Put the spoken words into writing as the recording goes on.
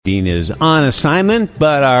Dean is on assignment,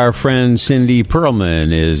 but our friend Cindy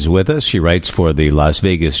Perlman is with us. She writes for the Las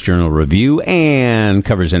Vegas Journal-Review and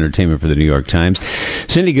covers entertainment for the New York Times.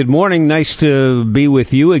 Cindy, good morning. Nice to be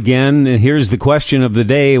with you again. Here's the question of the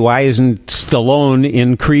day. Why isn't Stallone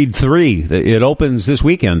in Creed 3? It opens this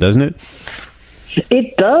weekend, doesn't it?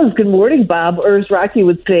 It does. Good morning, Bob. Or as Rocky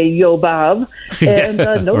would say, yo, Bob. And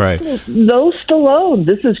no Stallone.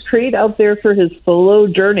 This is Creed out there for his solo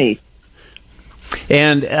journey.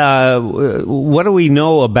 And what do we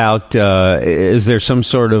know about, is there some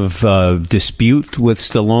sort of dispute with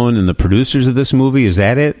Stallone and the producers of this movie? Is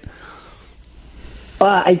that it?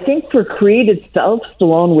 I think for Creed itself,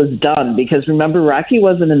 Stallone was done because, remember, Rocky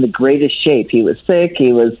wasn't in the greatest shape. He was sick.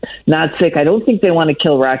 He was not sick. I don't think they want to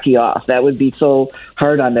kill Rocky off. That would be so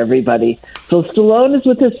hard on everybody. So Stallone is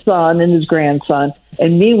with his son and his grandson.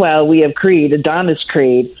 And meanwhile, we have Creed, Adonis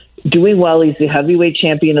Creed, doing well. He's the heavyweight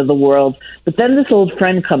champion of the world. But then this old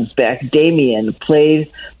friend comes back, Damien,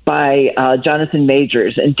 played by Jonathan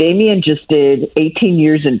Majors. And Damien just did 18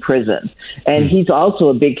 years in prison. And he's also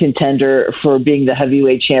a big contender for being the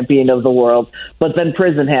heavyweight champion of the world. But then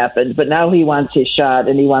prison happened. But now he wants his shot,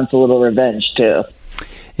 and he wants a little revenge, too.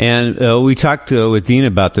 And we talked with Dean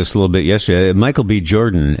about this a little bit yesterday. Michael B.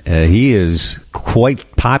 Jordan, he is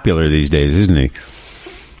quite popular these days, isn't he?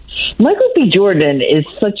 Michael B. Jordan is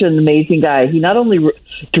such an amazing guy. He not only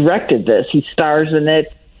directed this, he stars in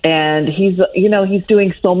it, and he's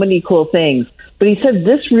doing so many cool things. But he said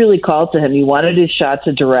this really called to him. He wanted his shot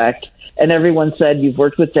to direct, and everyone said, you've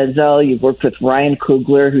worked with Denzel, you've worked with Ryan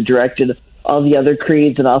Coogler, who directed all the other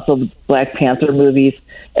Creeds and also the Black Panther movies.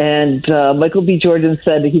 And Michael B. Jordan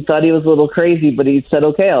said he thought he was a little crazy, but he said,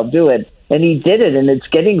 okay, I'll do it. And he did it, and it's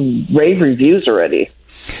getting rave reviews already.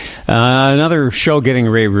 Another show getting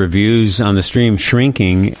rave reviews on the stream,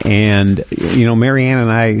 Shrinking, and Marianne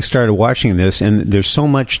and I started watching this, and there's so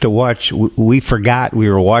much to watch. We forgot we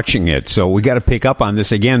were watching it, so we got to pick up on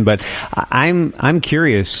this again. But I'm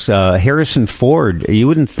curious. Harrison Ford, you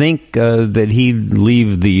wouldn't think that he'd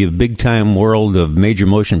leave the big time world of major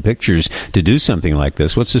motion pictures to do something like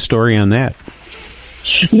this. What's the story on that?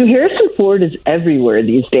 Harrison Ford is everywhere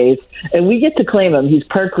these days, and we get to claim him. He's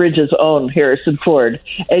Park Ridge's own Harrison Ford,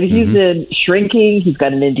 and he's in Shrinking. He's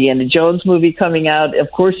got an Indiana Jones movie coming out.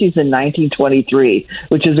 Of course, he's in 1923,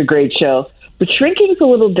 which is a great show. But Shrinking's a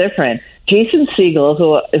little different. Jason Segel,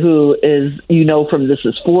 who is, from This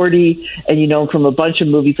Is 40, and him from a bunch of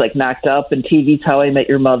movies like Knocked Up and TV's How I Met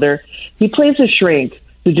Your Mother, he plays a shrink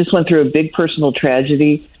who just went through a big personal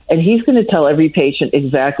tragedy, and he's going to tell every patient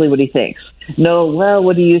exactly what he thinks. No, well,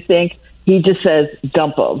 what do you think? He just says,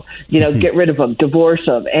 dump him, get rid of him, divorce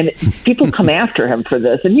him. And people come after him for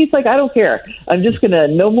this. And he's like, I don't care. I'm just going to,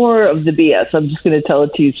 no more of the BS. I'm just going to tell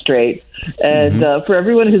it to you straight. And for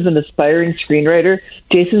everyone who's an aspiring screenwriter,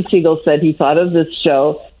 Jason Segel said he thought of this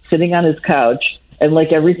show sitting on his couch. And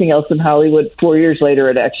like everything else in Hollywood, 4 years later,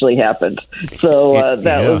 it actually happened. So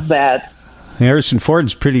that was that. Harrison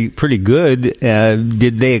Ford's pretty good.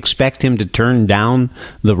 Did they expect him to turn down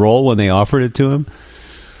the role when they offered it to him?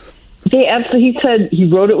 They absolutely. He said he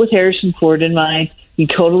wrote it with Harrison Ford in mind. He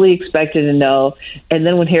totally expected a no. And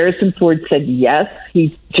then when Harrison Ford said yes,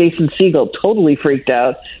 Jason Segel totally freaked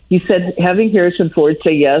out. He said having Harrison Ford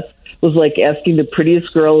say yes was like asking the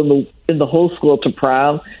prettiest girl in the whole school to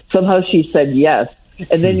prom. Somehow she said yes.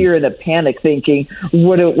 And then you're in a panic thinking,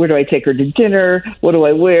 where do I take her to dinner? What do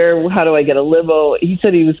I wear? How do I get a limo? He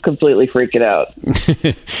said he was completely freaking out.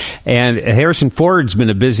 And Harrison Ford's been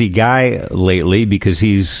a busy guy lately because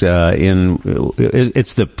he's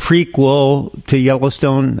it's the prequel to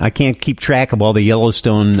Yellowstone. I can't keep track of all the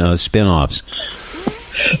Yellowstone spin-offs.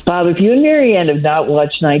 Bob, if you and Marianne have not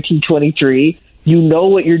watched 1923, you know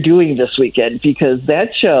what you're doing this weekend because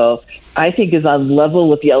that show, I think, is on level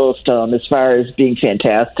with Yellowstone as far as being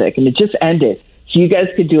fantastic. And it just ended. So you guys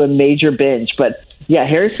could do a major binge. But, yeah,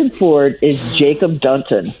 Harrison Ford is Jacob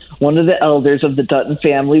Dutton, one of the elders of the Dutton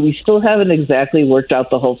family. We still haven't exactly worked out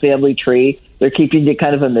the whole family tree. They're keeping it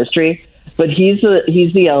kind of a mystery. But he's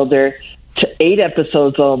the elder, 8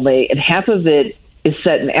 episodes only, and half of it is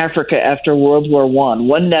set in Africa after World War I.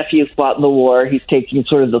 One nephew fought in the war. He's taking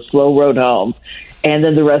sort of the slow road home. And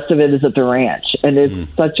then the rest of it is at the ranch. And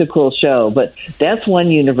it's such a cool show. But that's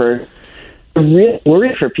one universe. I'm really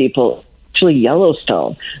worried for people. Actually,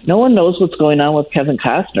 Yellowstone. No one knows what's going on with Kevin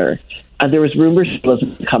Costner. There was rumors he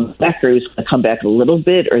wasn't going to come back, or he was going to come back a little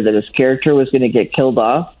bit, or that his character was going to get killed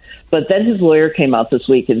off. But then his lawyer came out this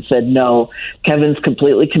week and said, no, Kevin's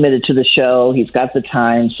completely committed to the show. He's got the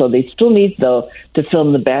time. So they still need, though, to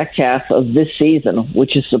film the back half of this season,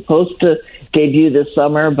 which is supposed to debut this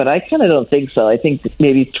summer. But I kind of don't think so. I think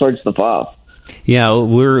maybe towards the fall. Yeah,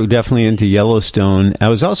 we're definitely into Yellowstone. I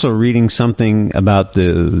was also reading something about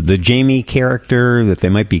the Jamie character, that they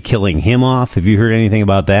might be killing him off. Have you heard anything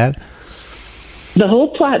about that? The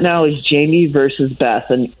whole plot now is Jamie versus Beth,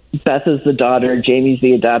 and Beth is the daughter, Jamie's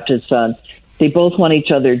the adopted son. They both want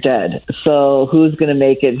each other dead. So who's going to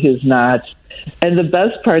make it, who's not? And the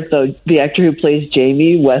best part, though, the actor who plays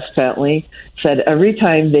Jamie, Wes Bentley, said every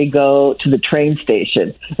time they go to the train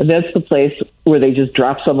station, and that's the place where they just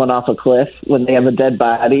drop someone off a cliff when they have a dead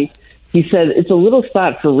body, he said it's a little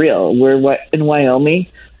spot for real. We're in Wyoming.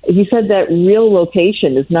 He said that real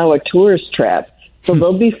location is now a tourist trap. So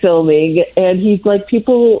they'll be filming, and he's like,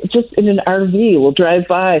 people just in an RV will drive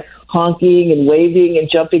by honking and waving and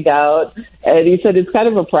jumping out. And he said it's kind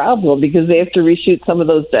of a problem because they have to reshoot some of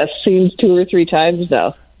those death scenes 2 or 3 times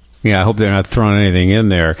now. Yeah, I hope they're not throwing anything in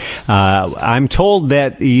there. I'm told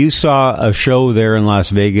that you saw a show there in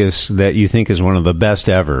Las Vegas that you think is one of the best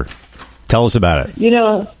ever. Tell us about it. You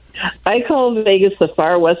know, I call Vegas the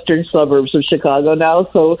far western suburbs of Chicago now.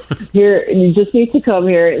 So here, you just need to come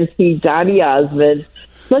here and see Donny Osmond.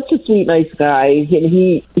 Such a sweet, nice guy. And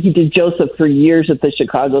he did Joseph for years at the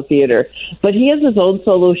Chicago Theater. But he has his own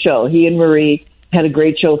solo show. He and Marie had a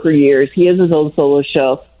great show for years. He has his own solo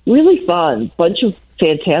show. Really fun. Bunch of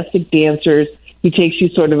fantastic dancers. He takes you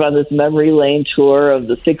sort of on this memory lane tour of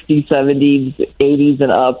the 60s, 70s, 80s,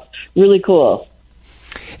 and up. Really cool.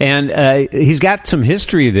 And he's got some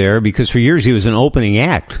history there because for years he was an opening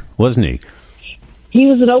act, wasn't he? He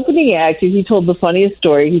was an opening act, and he told the funniest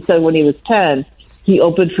story. He said when he was 10, he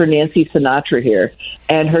opened for Nancy Sinatra here.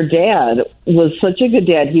 And her dad was such a good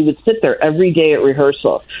dad, he would sit there every day at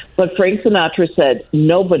rehearsal. But Frank Sinatra said,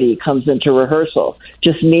 nobody comes into rehearsal,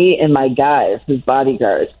 just me and my guys, his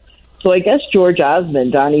bodyguards. So I guess George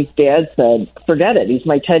Osmond, Donnie's dad, said, forget it, he's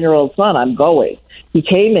my 10-year-old son, I'm going. He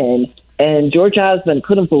came in, and George Osmond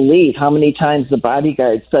couldn't believe how many times the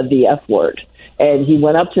bodyguards said the F word. And he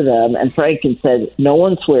went up to them, and Frank, and said, no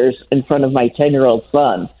one swears in front of my 10-year-old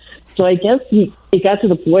son. So I guess it got to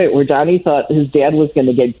the point where Donnie thought his dad was going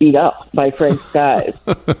to get beat up by Frank's guys.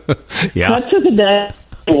 Yeah. Cut to the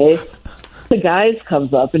next day, the guys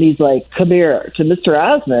comes up, and he's like, come here, to Mr.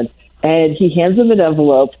 Osmond, and he hands him an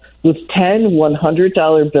envelope with 10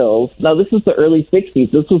 $100 bills. Now, this is the early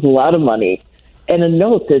 60s. This was a lot of money. And a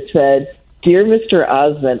note that said, dear Mr.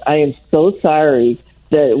 Osmond, I am so sorry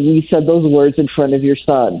that we said those words in front of your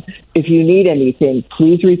son. If you need anything,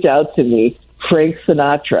 please reach out to me, Frank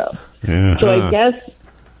Sinatra. Uh-huh. So I guess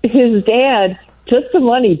his dad took the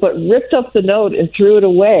money but ripped up the note and threw it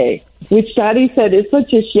away, which Donnie said is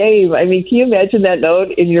such a shame. I mean, can you imagine that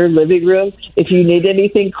note in your living room? If you need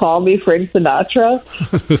anything, call me, Frank Sinatra.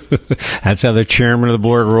 That's how the chairman of the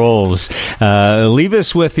board rolls. Leave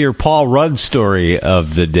us with your Paul Rudd story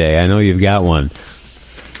of the day. I know you've got one.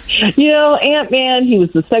 You know, Ant-Man, he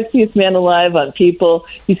was the sexiest man alive on People.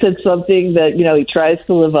 He said something that, you know, he tries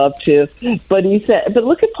to live up to. But he said, but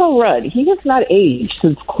look at Paul Rudd. He has not aged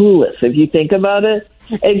since Clueless, if you think about it.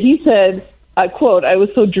 And he said, I quote, I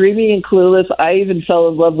was so dreamy and clueless, I even fell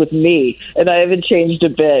in love with me, and I haven't changed a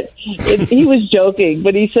bit. He was joking,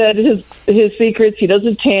 but he said his secrets, he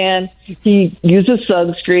doesn't tan, he uses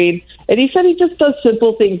sunscreen, and he said he just does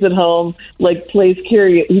simple things at home, like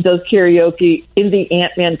he does karaoke in the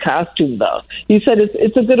Ant-Man costume, though. He said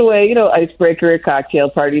it's a good way, you know, icebreaker at cocktail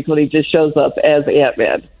parties when he just shows up as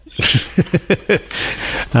Ant-Man.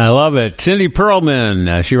 I love it. Cindy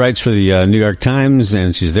Pearlman, she writes for the New York Times,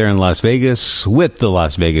 and she's there in Las Vegas with the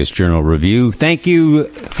Las Vegas Journal-Review. Thank you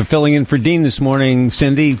for filling in for Dean this morning,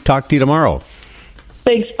 Cindy. Talk to you tomorrow.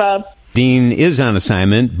 Thanks, Bob. Dean is on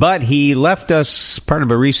assignment, but he left us part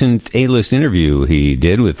of a recent A-list interview he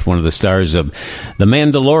did with one of the stars of The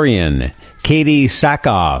Mandalorian. Katie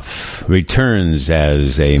Sackhoff returns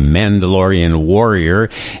as a Mandalorian warrior,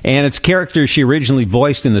 and it's character she originally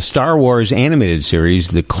voiced in the Star Wars animated series,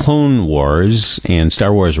 The Clone Wars and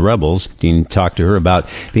Star Wars Rebels. Dean talked to her about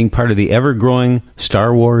being part of the ever-growing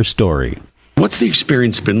Star Wars story. What's the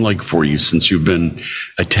experience been like for you since you've been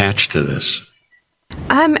attached to this?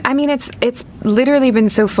 I mean, it's literally been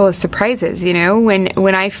so full of surprises, you know.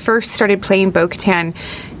 When I first started playing Bo-Katan,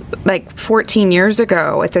 like 14 years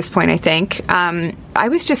ago at this point, I think, I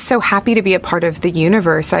was just so happy to be a part of the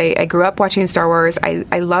universe. I grew up watching Star Wars.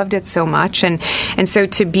 I loved it so much. And so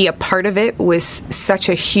to be a part of it was such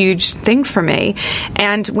a huge thing for me.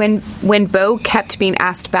 And when Bo kept being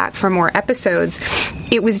asked back for more episodes,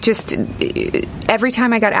 it was just, every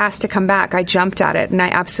time I got asked to come back, I jumped at it and I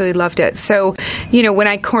absolutely loved it. So, when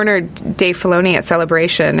I cornered Dave Filoni at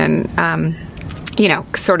Celebration and,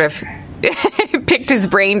 sort of picked his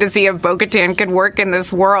brain to see if Bo-Katan could work in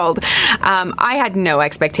this world. I had no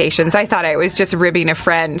expectations. I thought I was just ribbing a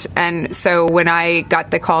friend. And so when I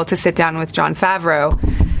got the call to sit down with Jon Favreau,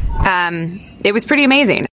 it was pretty amazing.